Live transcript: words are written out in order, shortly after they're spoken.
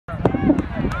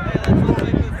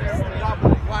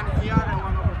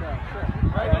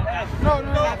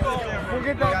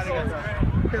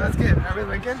Abraham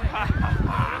Lincoln.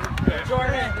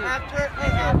 Jordan, after,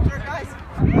 guys.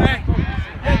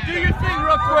 Hey, do your thing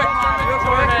real quick.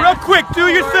 Real quick, do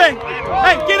your thing.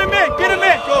 Hey, get him in,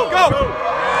 go.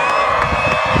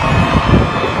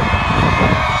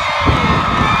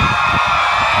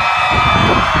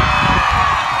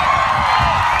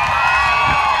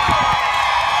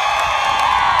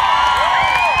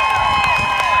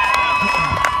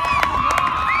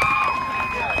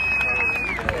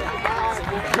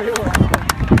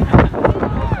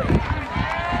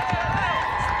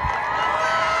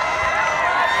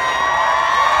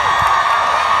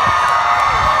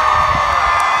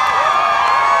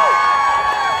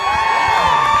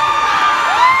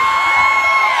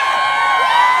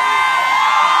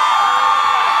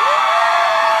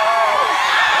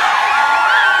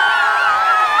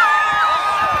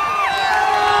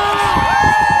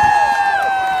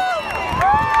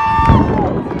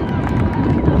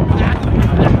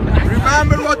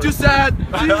 Remember what you said.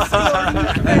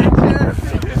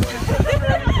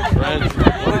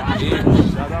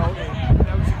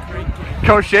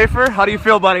 Coach Schaefer, how do you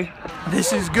feel, buddy?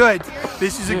 This is good.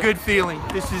 This is a good feeling.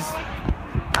 This is,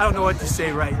 I don't know what to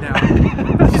say right now.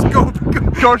 Just go.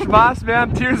 Coach Moss,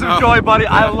 man, tears of joy, buddy.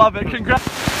 I love it. Congrats.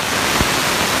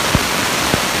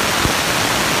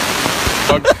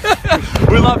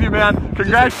 We love you, man.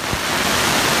 Congrats.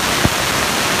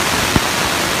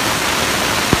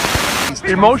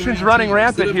 Emotions running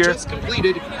rampant here. Just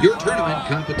completed your tournament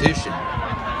competition.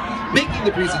 Making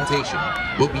the presentation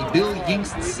will be Bill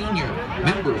Yingst Sr.,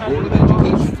 Member Board of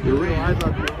Education, Durant.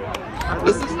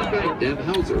 Assisted by Deb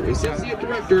Hauser, Associate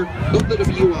Director of the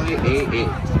WIAA.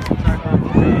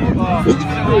 Will the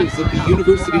members of the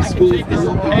University School of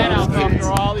Law kids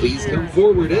please come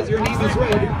forward as your name is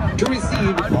read to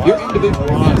receive your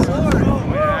individual.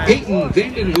 Peyton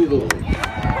Vandenheuvel.